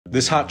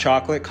This hot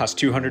chocolate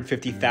costs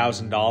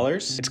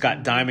 $250,000. It's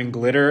got diamond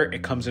glitter,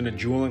 it comes in a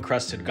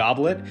jewel-encrusted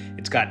goblet,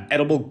 it's got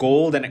edible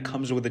gold, and it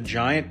comes with a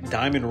giant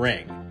diamond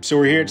ring. So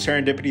we're here at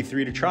Serendipity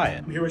 3 to try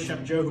it. I'm here with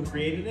Chef Joe, who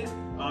created it.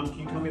 Can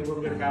you tell me a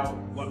little bit about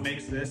what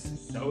makes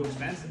this so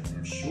expensive?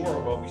 Sure.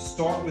 Well, we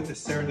start with the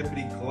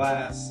Serendipity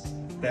glass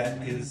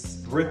that is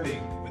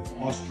dripping with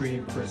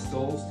Austrian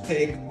crystals.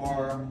 Take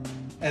our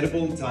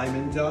edible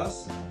diamond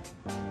dust,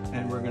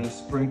 and we're going to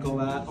sprinkle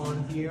that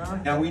on here.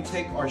 Now we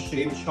take our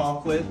shaved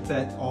chocolate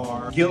that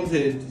are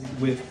gilded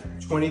with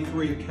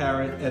 23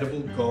 karat edible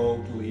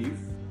gold leaf,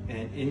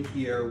 and in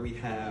here we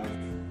have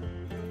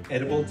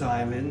edible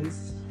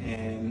diamonds,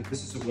 and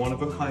this is a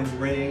one-of-a-kind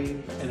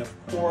ring, and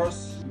of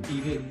course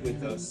eat it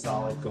with a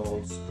solid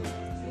gold spoon.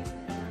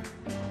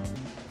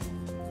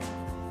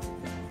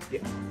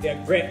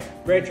 Yeah,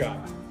 great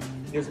job.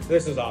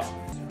 This is awesome.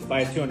 If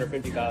I had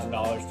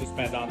 $250,000 to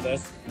spend on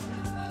this,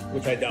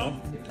 which I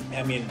don't,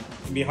 I mean,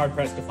 it'd be hard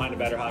pressed to find a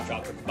better hot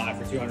chocolate to buy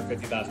for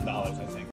 $250,000, I think.